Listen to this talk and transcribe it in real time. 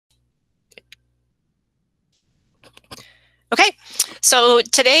Okay, so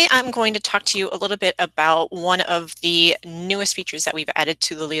today I'm going to talk to you a little bit about one of the newest features that we've added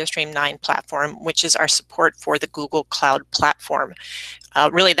to the Leostream 9 platform, which is our support for the Google Cloud platform.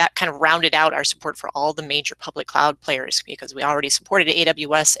 Really, that kind of rounded out our support for all the major public cloud players because we already supported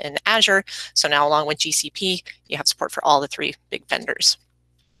AWS and Azure. So now along with GCP, you have support for all the three big vendors.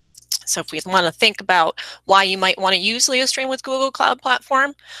 So if we want to think about why you might want to use Leostream with Google Cloud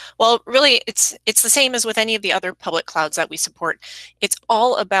Platform, well, really, it's the same as with any of the other public clouds that we support. It's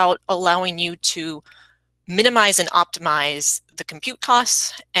all about allowing you to minimize and optimize the compute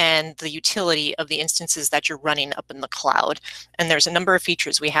costs and the utility of the instances that you're running up in the cloud. And there's a number of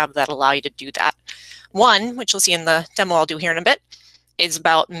features we have that allow you to do that. One, which you'll see in the demo I'll do here in a bit, is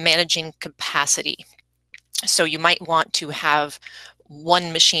about managing capacity. So you might want to have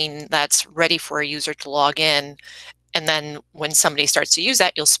one machine that's ready for a user to log in, and then when somebody starts to use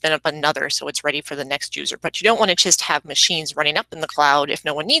that, you'll spin up another so it's ready for the next user. But you don't want to just have machines running up in the cloud if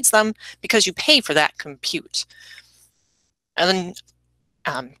no one needs them, because you pay for that compute. And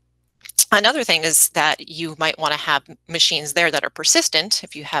then another thing is that you might want to have machines there that are persistent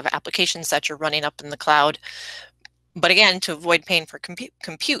if you have applications that you're running up in the cloud. But again, to avoid paying for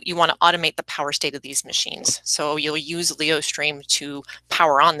compute, you want to automate the power state of these machines. So you'll use Leostream to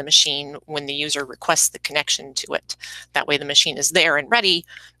power on the machine when the user requests the connection to it. That way the machine is there and ready.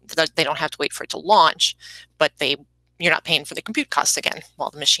 They don't have to wait for it to launch, but you're not paying for the compute costs again while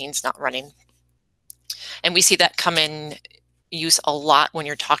the machine's not running. And we see that come in use a lot when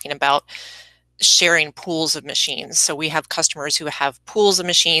you're talking about sharing pools of machines. So we have customers who have pools of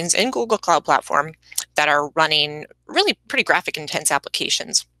machines in Google Cloud Platform that are running really pretty graphic intense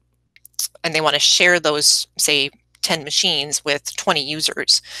applications. And they want to share those, say, 10 machines with 20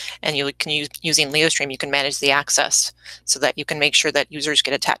 users. And you can use, using Leostream, you can manage the access so that you can make sure that users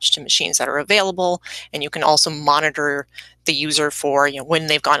get attached to machines that are available. And you can also monitor the user for when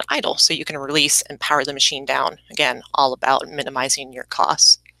they've gone idle. So you can release and power the machine down. Again, all about minimizing your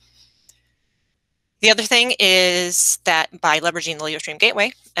costs. The other thing is that by leveraging the Leostream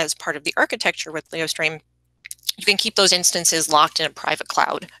Gateway as part of the architecture with Leostream, you can keep those instances locked in a private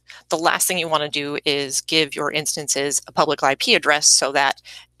cloud. The last thing you want to do is give your instances a public IP address so that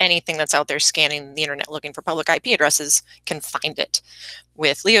anything that's out there scanning the internet looking for public IP addresses can find it.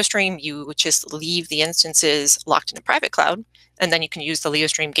 With Leostream, you just leave the instances locked in a private cloud, and then you can use the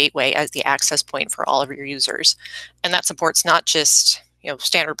Leostream Gateway as the access point for all of your users. And that supports not just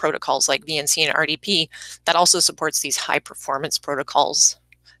standard protocols like VNC and RDP, that also supports these high performance protocols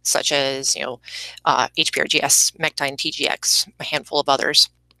such as HPRGS, MEC9, TGX, a handful of others.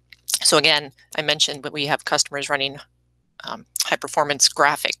 So again, I mentioned that we have customers running high performance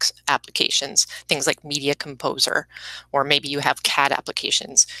graphics applications, things like Media Composer, or maybe you have CAD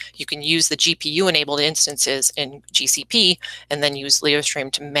applications. You can use the GPU enabled instances in GCP and then use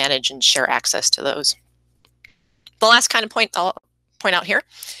Leostream to manage and share access to those. The last kind of point I'll point out here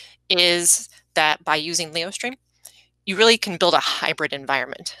is that by using Leostream, you really can build a hybrid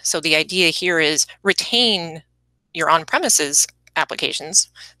environment. So the idea here is retain your on-premises applications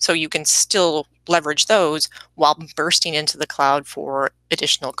so you can still leverage those while bursting into the cloud for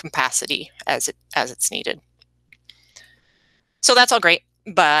additional capacity as it's needed. So that's all great,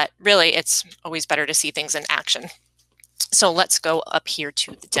 but really it's always better to see things in action. So let's go up here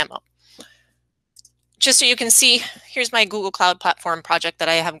to the demo. Just so you can see, here's my Google Cloud Platform project that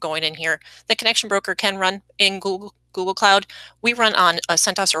I have going in here. The connection broker can run in Google Cloud. We run on a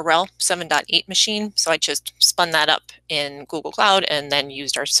CentOS or RHEL 7.8 machine, so I just spun that up in Google Cloud and then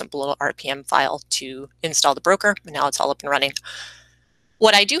used our simple little RPM file to install the broker, and now it's all up and running.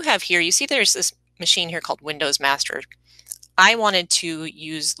 What I do have here, you see there's this machine here called Windows Master. I wanted to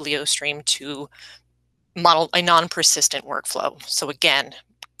use Leostream to model a non-persistent workflow. So again,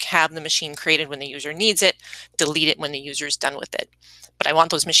 have the machine created when the user needs it, delete it when the user's done with it. But I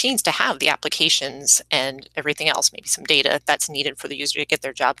want those machines to have the applications and everything else, maybe some data that's needed for the user to get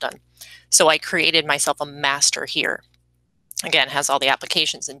their job done. So I created myself a master here. Again, has all the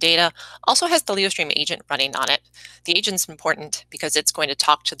applications and data, also has the Leostream agent running on it. The agent's important because it's going to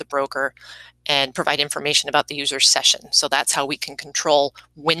talk to the broker and provide information about the user's session. So that's how we can control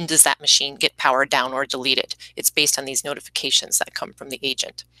when does that machine get powered down or deleted. It's based on these notifications that come from the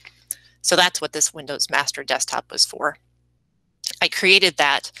agent. So that's what this Windows Master Desktop was for. I created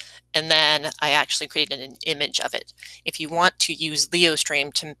that, and then I actually created an image of it. If you want to use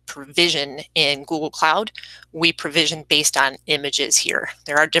Leostream to provision in Google Cloud, we provision based on images here.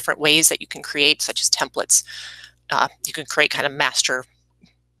 There are different ways that you can create, such as templates. You can create kind of master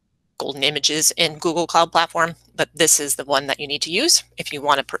golden images in Google Cloud Platform, but this is the one that you need to use if you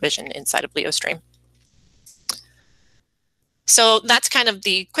want to provision inside of Leostream. So that's kind of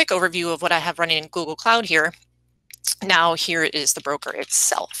the quick overview of what I have running in Google Cloud here. Now here is the broker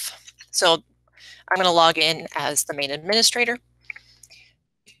itself. So I'm going to log in as the main administrator.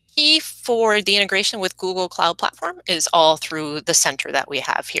 Key for the integration with Google Cloud Platform is all through the center that we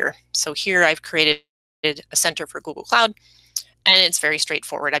have here. So here I've created a center for Google Cloud, and it's very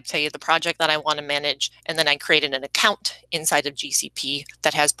straightforward. I tell you the project that I want to manage, and then I created an account inside of GCP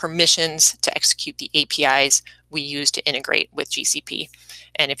that has permissions to execute the APIs we use to integrate with GCP.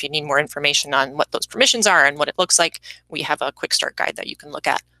 And if you need more information on what those permissions are and what it looks like, we have a quick start guide that you can look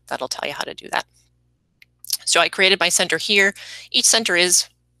at that'll tell you how to do that. So I created my center here. Each center is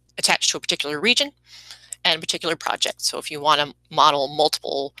attached to a particular region and a particular project. So if you want to model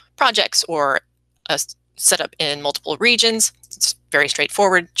multiple projects or a setup in multiple regions, it's very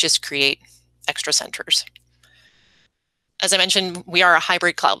straightforward. Just create extra centers. As I mentioned, we are a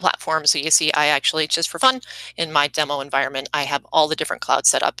hybrid cloud platform. So you see, I actually, just for fun, in my demo environment, I have all the different clouds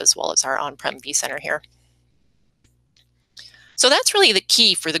set up as well as our on-prem vCenter here. So that's really the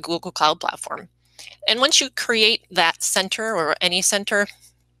key for the Google Cloud Platform. And once you create that center or any center,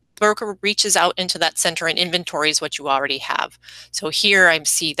 broker reaches out into that center and inventories what you already have. So here I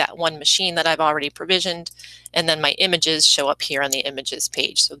see that one machine that I've already provisioned, and then my images show up here on the images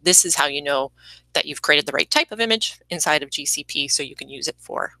page. So this is how you know that you've created the right type of image inside of GCP so you can use it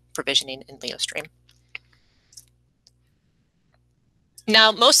for provisioning in Leostream.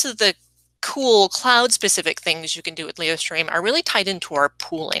 Now, most of the cool cloud-specific things you can do with Leostream are really tied into our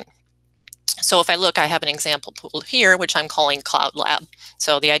pooling. So if I look, I have an example pool here, which I'm calling Cloud Lab.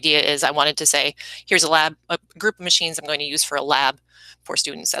 So the idea is I wanted to say, here's a lab, a group of machines I'm going to use for a lab for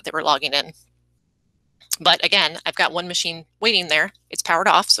students that they were logging in. But again, I've got one machine waiting there. It's powered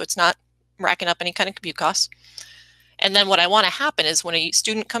off, so it's not racking up any kind of compute costs. And then what I want to happen is when a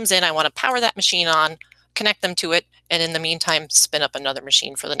student comes in, I want to power that machine on, connect them to it, and in the meantime, spin up another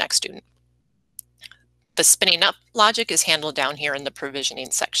machine for the next student. The spinning up logic is handled down here in the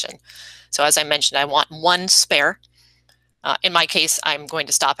provisioning section. So as I mentioned, I want one spare. In my case, I'm going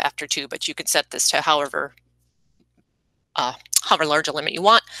to stop after 2, but you can set this to however large a limit you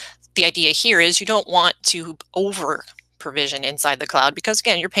want. The idea here is you don't want to over provision inside the cloud because,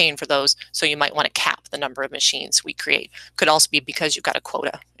 again, you're paying for those, so you might want to cap the number of machines we create. Could also be because you've got a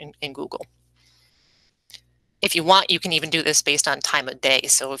quota in Google. If you want, you can even do this based on time of day.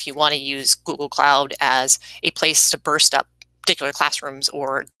 So if you want to use Google Cloud as a place to burst up particular classrooms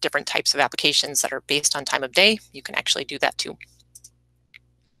or different types of applications that are based on time of day, you can actually do that too.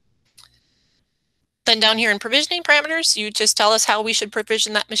 Then down here in provisioning parameters, you just tell us how we should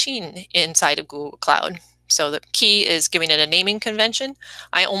provision that machine inside of Google Cloud. So the key is giving it a naming convention.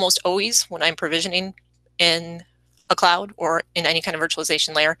 I almost always, when I'm provisioning in a cloud or in any kind of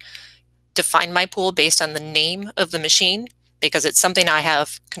virtualization layer, define my pool based on the name of the machine because it's something I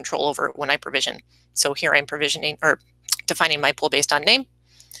have control over when I provision. So here I'm provisioning or defining my pool based on name.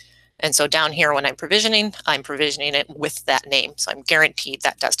 And so down here when I'm provisioning it with that name. So I'm guaranteed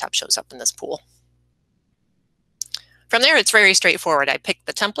that desktop shows up in this pool. From there, it's very straightforward. I pick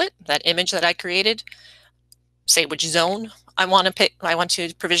the template, that image that I created, say which zone I want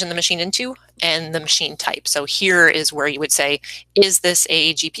to provision the machine into, and the machine type. So here is where you would say, is this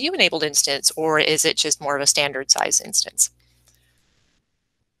a GPU enabled instance or is it just more of a standard size instance?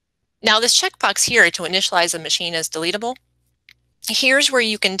 Now this checkbox here to initialize a machine as deletable, here's where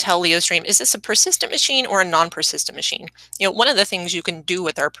you can tell Leostream, is this a persistent machine or a non-persistent machine? You know, one of the things you can do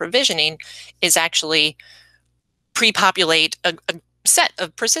with our provisioning is actually pre-populate a set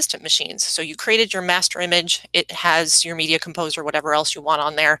of persistent machines. So you created your master image, it has your media composer, whatever else you want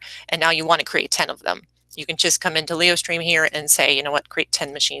on there, and now you want to create 10 of them. You can just come into Leostream here and say, you know what, create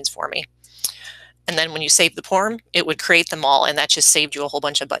 10 machines for me. And then when you save the form, it would create them all, and that just saved you a whole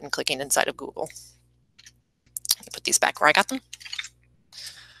bunch of button clicking inside of Google. Put these back where I got them.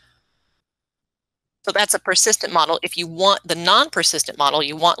 So that's a persistent model. If you want the non-persistent model,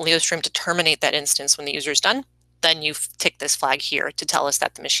 you want Leostream to terminate that instance when the user is done, then you tick this flag here to tell us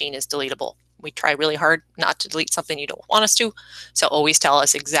that the machine is deletable. We try really hard not to delete something you don't want us to, so always tell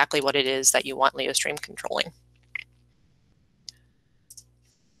us exactly what it is that you want Leostream controlling.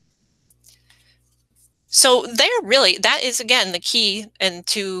 So that is again the key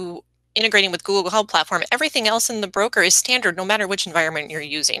into integrating with Google Cloud Platform. Everything else in the broker is standard no matter which environment you're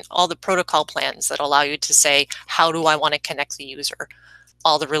using. All the protocol plans that allow you to say, how do I want to connect the user?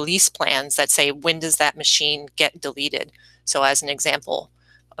 All the release plans that say, when does that machine get deleted? So as an example,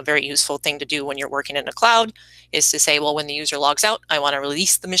 a very useful thing to do when you're working in a cloud is to say, well, when the user logs out, I want to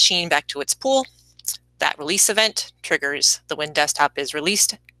release the machine back to its pool. That release event triggers the when desktop is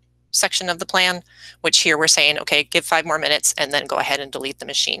released section of the plan, which here we're saying, okay, give 5 more minutes and then go ahead and delete the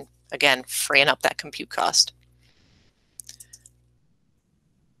machine. Again, freeing up that compute cost.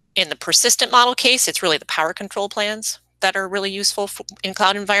 In the persistent model case, it's really the power control plans that are really useful in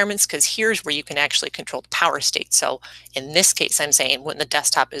cloud environments, because here's where you can actually control the power state. So in this case, I'm saying when the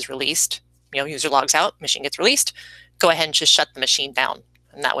desktop is released, user logs out, machine gets released, go ahead and just shut the machine down.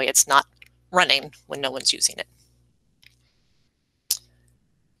 And that way it's not running when no one's using it.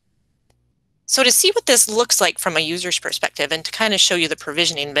 So to see what this looks like from a user's perspective and to kind of show you the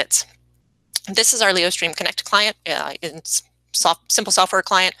provisioning bits, this is our Leostream Connect client. It's simple software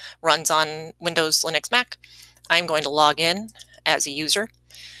client, runs on Windows, Linux, Mac. I'm going to log in as a user.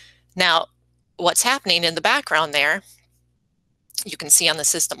 Now, what's happening in the background there, you can see on the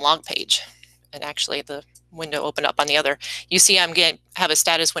system log page, and actually the window opened up on the other. You see I'm going to have a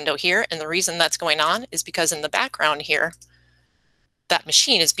status window here, and the reason that's going on is because in the background here, that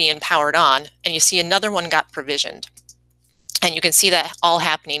machine is being powered on, and you see another one got provisioned. And you can see that all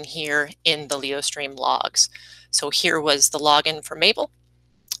happening here in the Leostream logs. So here was the login for Mabel,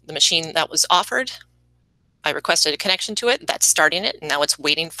 the machine that was offered. I requested a connection to it, that's starting it, and now it's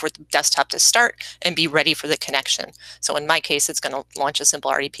waiting for the desktop to start and be ready for the connection. So in my case, it's going to launch a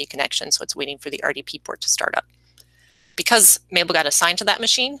simple RDP connection, so it's waiting for the RDP port to start up. Because Mabel got assigned to that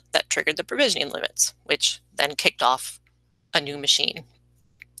machine, that triggered the provisioning limits, which then kicked off a new machine.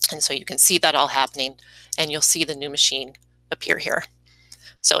 And so you can see that all happening, and you'll see the new machine appear here.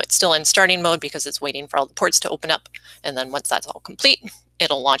 So it's still in starting mode because it's waiting for all the ports to open up, and then once that's all complete,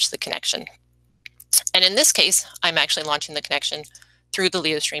 it'll launch the connection. And in this case, I'm actually launching the connection through the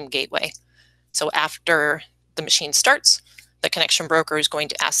Leostream Gateway. So after the machine starts, the connection broker is going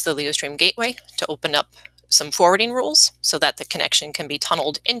to ask the Leostream Gateway to open up some forwarding rules so that the connection can be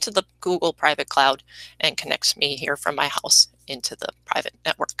tunneled into the Google private cloud and connects me here from my house into the private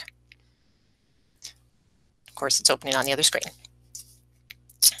network. Of course, it's opening on the other screen.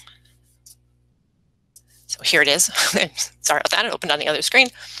 So here it is. Sorry about that, it opened on the other screen.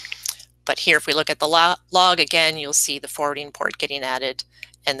 But here, if we look at the log again, you'll see the forwarding port getting added,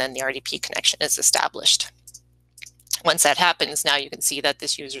 and then the RDP connection is established. Once that happens, now you can see that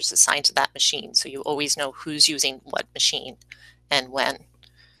this user is assigned to that machine. So you always know who's using what machine and when.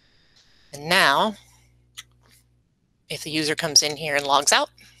 And now, if the user comes in here and logs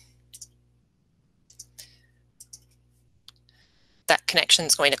out, that connection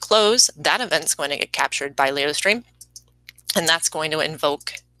is going to close. That event is going to get captured by Leostream, and that's going to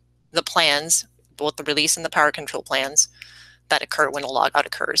invoke the plans, both the release and the power control plans that occur when a logout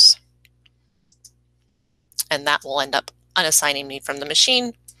occurs. And that will end up unassigning me from the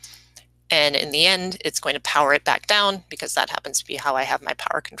machine. And in the end, it's going to power it back down because that happens to be how I have my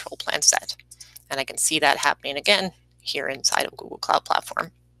power control plan set. And I can see that happening again here inside of Google Cloud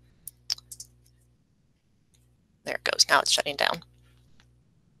Platform. There it goes. Now it's shutting down.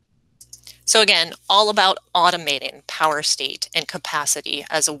 So again, all about automating power state and capacity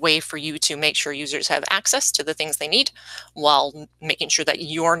as a way for you to make sure users have access to the things they need while making sure that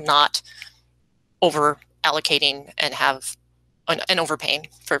you're not over allocating and have and overpaying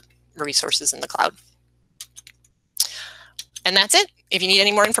for resources in the cloud. And that's it. If you need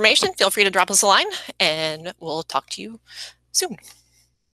any more information, feel free to drop us a line and we'll talk to you soon.